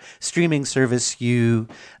whatever streaming service you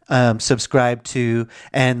subscribe to,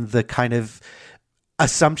 and the kind of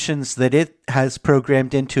assumptions that it has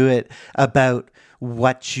programmed into it about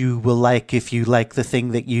what you will like if you like the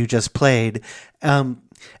thing that you just played.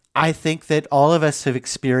 I think that all of us have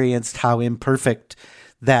experienced how imperfect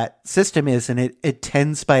that system is, and it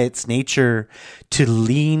tends by its nature to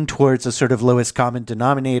lean towards a sort of lowest common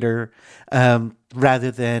denominator,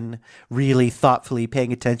 rather than really thoughtfully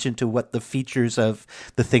paying attention to what the features of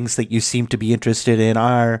the things that you seem to be interested in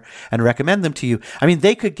are and recommend them to you. I mean,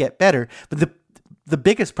 they could get better, but the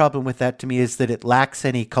biggest problem with that to me is that it lacks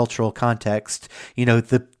any cultural context. You know,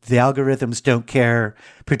 the algorithms don't care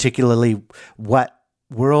particularly what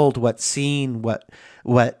world, what scene, what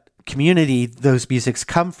community those musics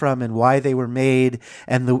come from and why they were made,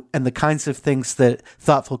 and the kinds of things that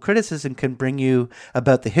thoughtful criticism can bring you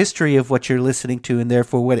about the history of what you're listening to and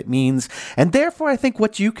therefore what it means. And therefore, I think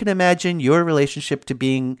what you can imagine your relationship to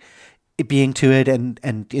being to it, and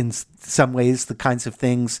in some ways the kinds of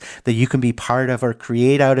things that you can be part of or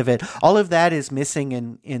create out of it, all of that is missing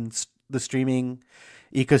in the streaming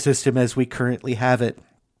ecosystem as we currently have it.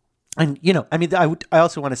 And, you know, I mean, I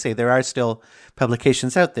also want to say there are still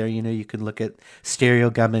publications out there. You know, you can look at Stereo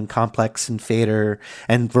Gum and Complex and Fader,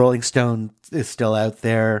 and Rolling Stone is still out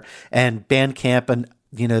there, and Bandcamp, and,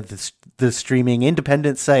 you know, the streaming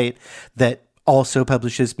independent site that also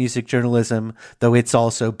publishes music journalism, though it's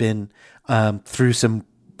also been through some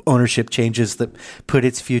ownership changes that put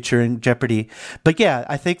its future in jeopardy. But yeah,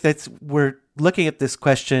 I think we're looking at this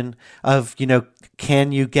question of, you know,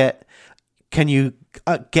 can you get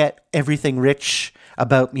everything rich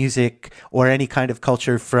about music or any kind of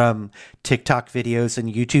culture from TikTok videos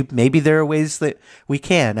and YouTube? Maybe there are ways that we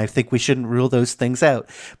can. I think we shouldn't rule those things out.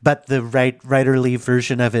 But the writerly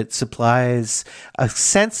version of it supplies a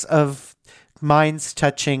sense of minds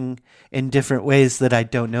touching in different ways that I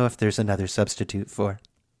don't know if there's another substitute for.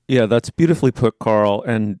 Yeah, that's beautifully put, Carl.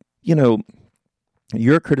 And, you know,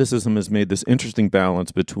 your criticism has made this interesting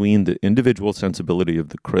balance between the individual sensibility of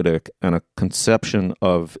the critic and a conception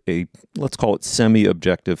of a, let's call it,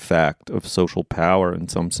 semi-objective fact of social power in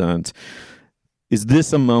some sense. Is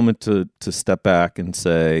this a moment to step back and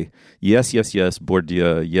say, yes, yes, yes,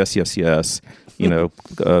 Bourdieu, yes, yes, yes, you know,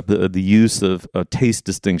 the use of taste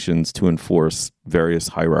distinctions to enforce various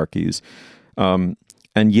hierarchies?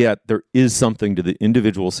 And yet there is something to the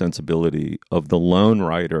individual sensibility of the lone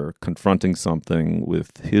writer confronting something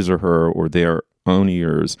with his or her or their own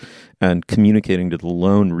ears and communicating to the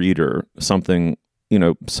lone reader something, you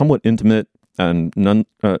know, somewhat intimate and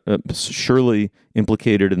surely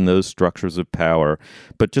implicated in those structures of power.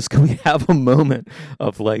 But just can we have a moment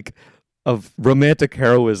of romantic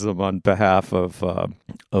heroism on behalf of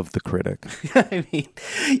the critic?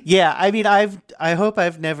 I hope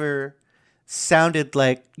I've never sounded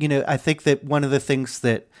like, you know, I think that one of the things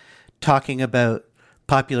that talking about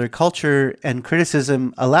popular culture and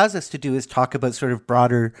criticism allows us to do is talk about sort of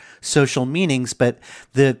broader social meanings, but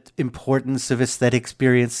the importance of aesthetic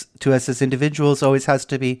experience to us as individuals always has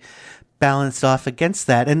to be balanced off against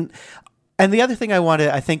that. And the other thing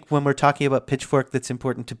I think when we're talking about Pitchfork that's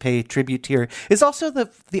important to pay tribute here is also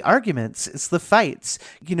the arguments. It's the fights.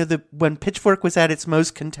 You know, when Pitchfork was at its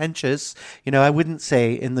most contentious, you know, I wouldn't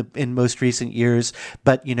say in most recent years,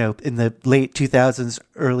 but, you know, in the late 2000s,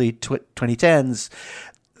 early 2010s,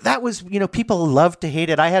 that was, you know, people loved to hate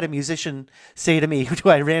it. I had a musician say to me, who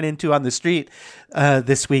I ran into on the street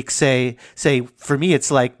this week, say, for me, it's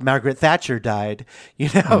like Margaret Thatcher died, you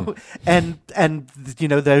know, and, you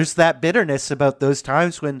know, there's that bitterness about those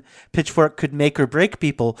times when Pitchfork could make or break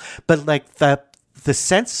people. But like the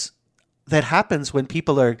sense that happens when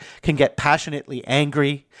people can get passionately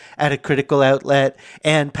angry at a critical outlet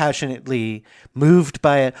and passionately moved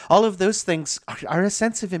by it. All of those things are a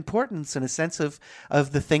sense of importance and a sense of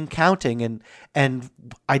the thing counting. And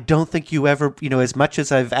I don't think you ever, you know, as much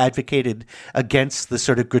as I've advocated against the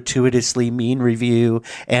sort of gratuitously mean review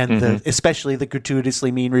and especially the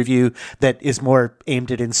gratuitously mean review that is more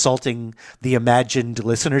aimed at insulting the imagined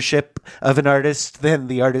listenership of an artist than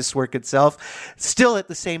the artist's work itself, still at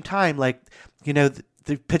the same time, like, you know,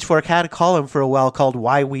 the Pitchfork had a column for a while called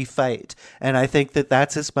Why We Fight. And I think that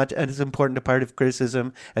that's as much as important a part of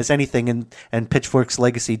criticism as anything. And Pitchfork's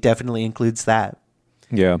legacy definitely includes that.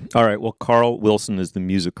 Yeah. All right. Well, Carl Wilson is the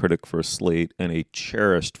music critic for Slate and a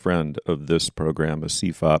cherished friend of this program, a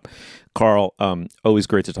CFOP. Carl, always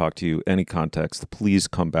great to talk to you. Any context, please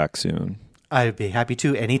come back soon. I'd be happy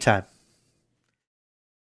to anytime.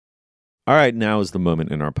 All right. Now is the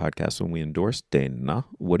moment in our podcast when we endorse. Dana,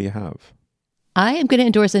 what do you have? I am going to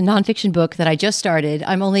endorse a nonfiction book that I just started.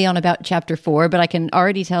 I'm only on about chapter 4, but I can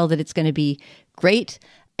already tell that it's going to be great.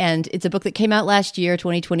 And it's a book that came out last year,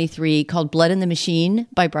 2023, called Blood in the Machine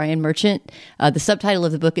by Brian Merchant. The subtitle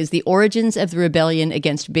of the book is The Origins of the Rebellion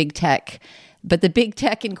Against Big Tech. But the big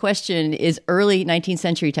tech in question is early 19th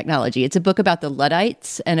century technology. It's a book about the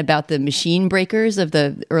Luddites and about the machine breakers of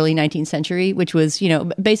the early 19th century, which was,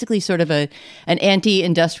 basically sort of an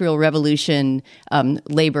anti-industrial revolution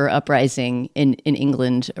labor uprising in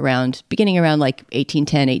England beginning around like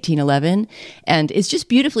 1810, 1811. And it's just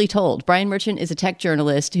beautifully told. Brian Merchant is a tech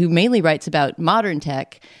journalist who mainly writes about modern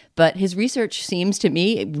tech, but his research seems to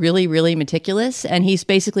me really, really meticulous. And he's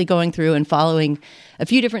basically going through and following a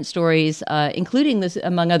few different stories, including this,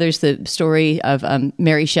 among others, the story of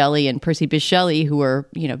Mary Shelley and Percy Bysshe Shelley, who were,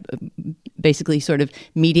 basically sort of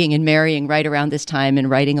meeting and marrying right around this time and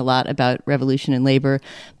writing a lot about revolution and labor,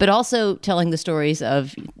 but also telling the stories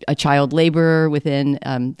of a child laborer within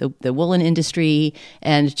the woolen industry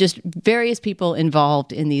and just various people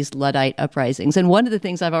involved in these Luddite uprisings. And one of the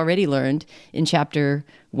things I've already learned in chapter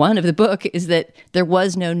 1 of the book is that there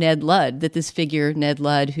was no Ned Ludd, that this figure, Ned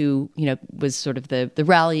Ludd, who, was sort of the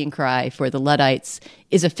rallying cry for the Luddites,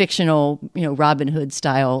 is a fictional, Robin Hood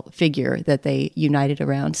style figure that they united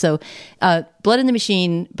around. So Blood in the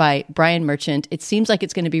Machine by Brian Merchant, it seems like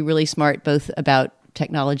it's going to be really smart, both about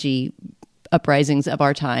technology uprisings of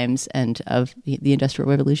our times and of the Industrial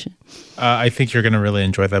Revolution. I think you're going to really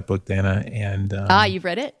enjoy that book, Dana. And you've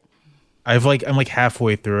read it? I'm like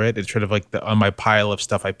halfway through it. It's sort of like on my pile of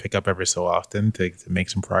stuff I pick up every so often to make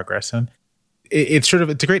some progress in. It's a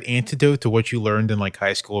great antidote to what you learned in like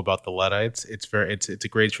high school about the Luddites. It's a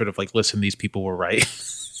great sort of like, listen, these people were right.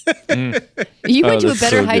 You went to a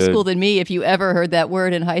better high school than me if you ever heard that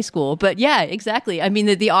word in high school. But yeah, exactly. I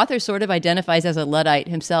mean, the author sort of identifies as a Luddite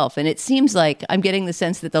himself. And it seems like I'm getting the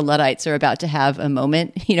sense that the Luddites are about to have a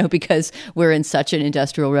moment, because we're in such an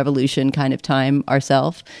industrial revolution kind of time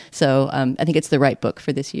ourselves. So I think it's the right book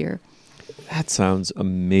for this year. That sounds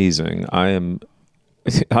amazing. I'm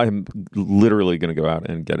literally going to go out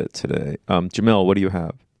and get it today. Jamil, what do you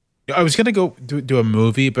have? I was going to go do a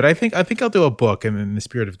movie, but I think I'll do a book. And in the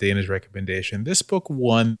spirit of Dana's recommendation, this book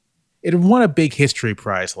won a big history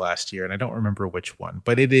prize last year, and I don't remember which one,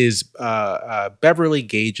 but it is Beverly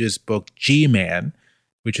Gage's book G-Man,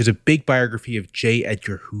 which is a big biography of J.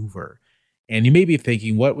 Edgar Hoover. And you may be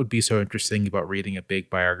thinking, what would be so interesting about reading a big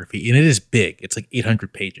biography? And it is big. It's like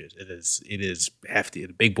 800 pages. It is hefty, a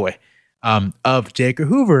big boy, of J. Edgar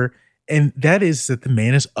Hoover. And that is that the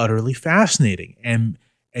man is utterly fascinating. And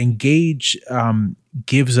Gage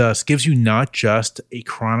gives you not just a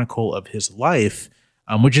chronicle of his life,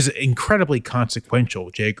 which is incredibly consequential.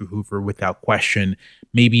 J. Edgar Hoover, without question,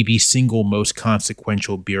 maybe the single most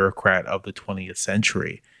consequential bureaucrat of the 20th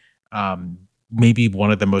century. Maybe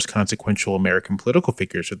one of the most consequential American political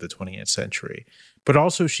figures of the 20th century. But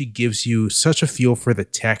also she gives you such a feel for the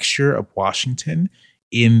texture of Washington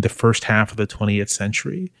in the first half of the 20th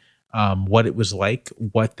century. What it was like,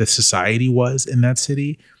 what the society was in that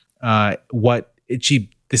city,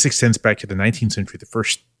 this extends back to the 19th century. The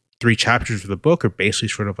first 3 chapters of the book are basically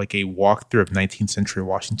sort of like a walkthrough of 19th century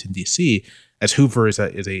Washington, D.C., as Hoover is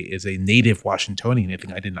a native Washingtonian,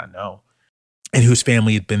 anything I did not know, and whose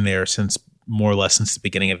family had been there more or less since the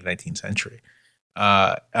beginning of the 19th century.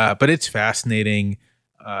 But it's fascinating.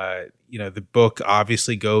 The book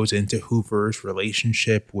obviously goes into Hoover's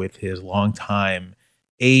relationship with his longtime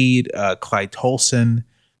aide, Clyde Tolson,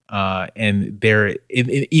 and there,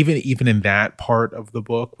 even in that part of the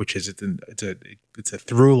book, which is it's a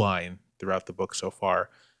through line throughout the book so far.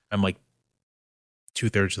 I'm like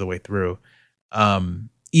 2/3 of the way through.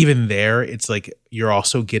 Even there, it's like you're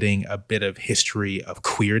also getting a bit of history of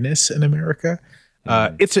queerness in America.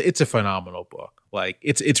 It's a phenomenal book. Like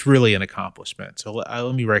it's really an accomplishment. So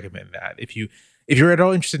let me recommend that if you're at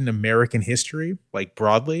all interested in American history, like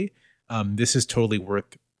broadly. This is totally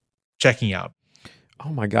worth checking out. Oh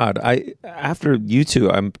my God. After you two,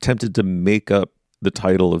 I'm tempted to make up the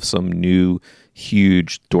title of some new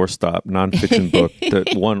huge doorstop nonfiction book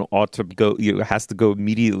that one ought to go, has to go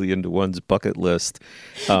immediately into one's bucket list.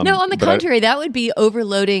 No, on the contrary, that would be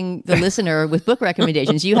overloading the listener with book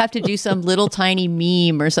recommendations. You have to do some little tiny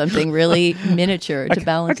meme or something really miniature to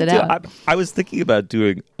balance it out. I was thinking about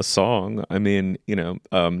doing a song. I mean,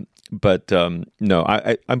 but no,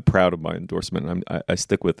 I'm proud of my endorsement. I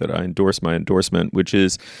stick with it. I endorse my endorsement, which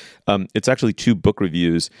is it's actually 2 book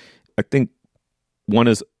reviews. I think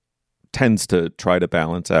one tends to try to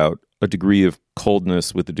balance out a degree of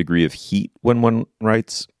coldness with a degree of heat when one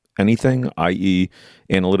writes anything, i.e.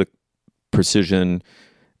 analytic precision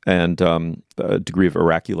and a degree of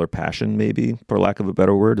oracular passion, maybe, for lack of a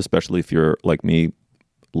better word, especially if you're like me,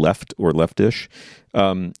 left or leftish,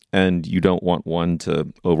 and you don't want one to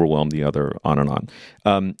overwhelm the other, on and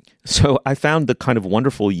on. So I found the kind of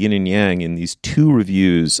wonderful yin and yang in these two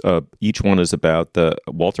reviews. Each one is about the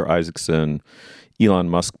Walter Isaacson, Elon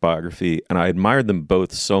Musk biography, and I admired them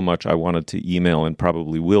both so much I wanted to email, and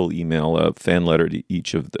probably will email, a fan letter to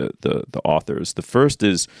each of the authors. The first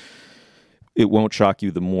is, it won't shock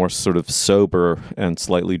you, the more sort of sober and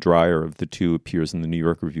slightly drier of the two appears in the New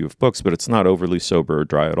York Review of Books, but it's not overly sober or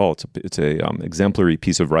dry at all. It's a exemplary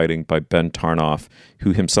piece of writing by Ben Tarnoff,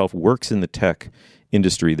 who himself works in the tech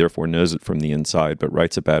industry, therefore knows it from the inside, but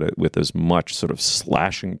writes about it with as much sort of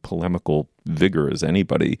slashing polemical vigor as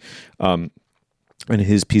anybody. And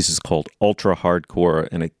his piece is called Ultra Hardcore,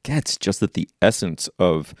 and it gets just at the essence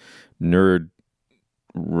of nerd,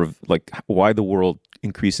 like why the world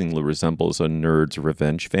increasingly resembles a nerd's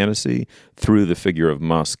revenge fantasy through the figure of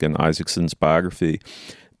Musk and Isaacson's biography.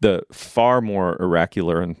 The far more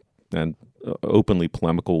oracular and openly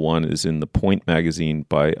polemical one is in the Point magazine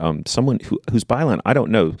by someone whose byline I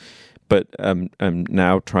don't know, but I'm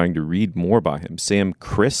now trying to read more by him. Sam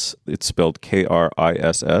Kriss, it's spelled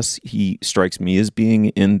Kriss. He strikes me as being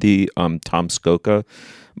in the Tom Skoka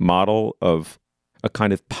model of a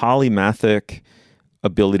kind of polymathic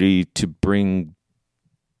ability to bring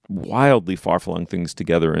wildly far-flung things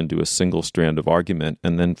together into a single strand of argument,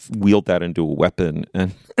 and then wield that into a weapon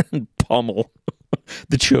and pummel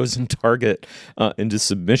the chosen target into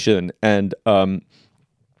submission. And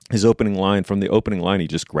his opening line, he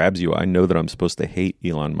just grabs you. I know that I'm supposed to hate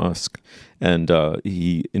Elon Musk. And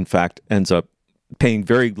he, in fact, ends up paying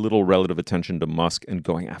very little relative attention to Musk and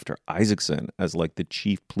going after Isaacson as like the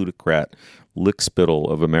chief plutocrat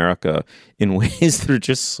lickspittle of America in ways that are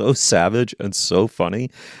just so savage and so funny.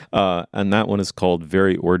 And that one is called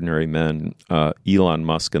Very Ordinary Men, Elon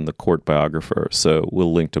Musk and the Court Biographer. So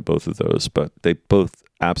we'll link to both of those, but they both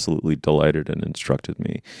absolutely delighted and instructed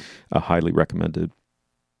me. Highly recommended.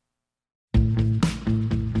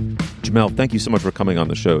 Jamelle, thank you so much for coming on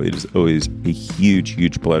the show. It is always a huge,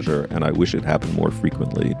 huge pleasure, and I wish it happened more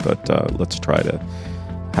frequently, but let's try to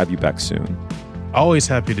have you back soon. Always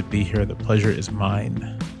happy to be here. The pleasure is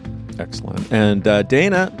mine. Excellent. And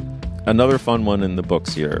Dana, another fun one in the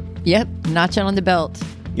books here. Yep, notch on the belt.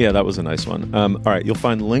 Yeah, that was a nice one. All right, you'll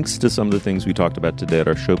find links to some of the things we talked about today at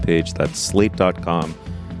our show page. That's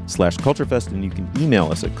slate.com/culturefest, and you can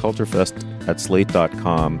email us at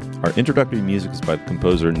culturefest@slate.com. Our introductory music is by the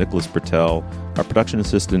composer Nicholas Bertel. Our production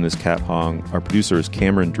assistant is Kat Hong. Our producer is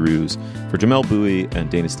Cameron Drews. For Jamelle Bowie and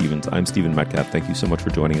Dana Stevens, I'm Stephen Metcalf. Thank you so much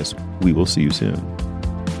for joining us. We will see you soon.